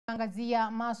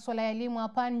Angazia masuala ya elimu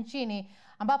hapa nchini,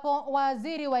 ambapo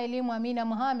waziri wa elimu Amina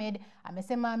Mohamed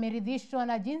amesema ameridhishwa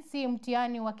na jinsi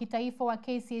mtihani wa kitaifa wa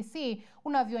KCSE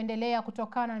unavyoendelea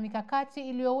kutokana na mikakati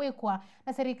iliyowekwa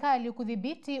na serikali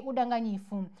kudhibiti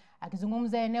udanganyifu.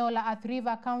 Akizungumza eneo la Athi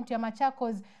River, kaunti ya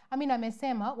Machakos, Amina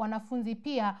amesema wanafunzi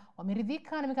pia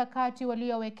wameridhika na mikakati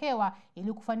waliowekewa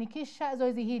ili kufanikisha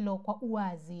zoezi hilo kwa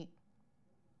uwazi.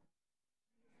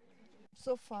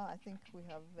 So far, I think we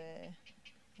have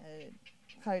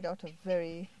carried out a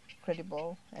very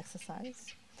credible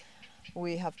exercise.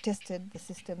 We have tested the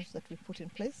systems that we put in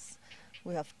place.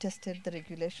 We have tested the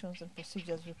regulations and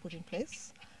procedures we put in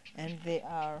place, and they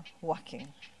are working.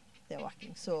 They're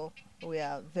working. So we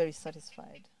are very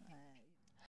satisfied.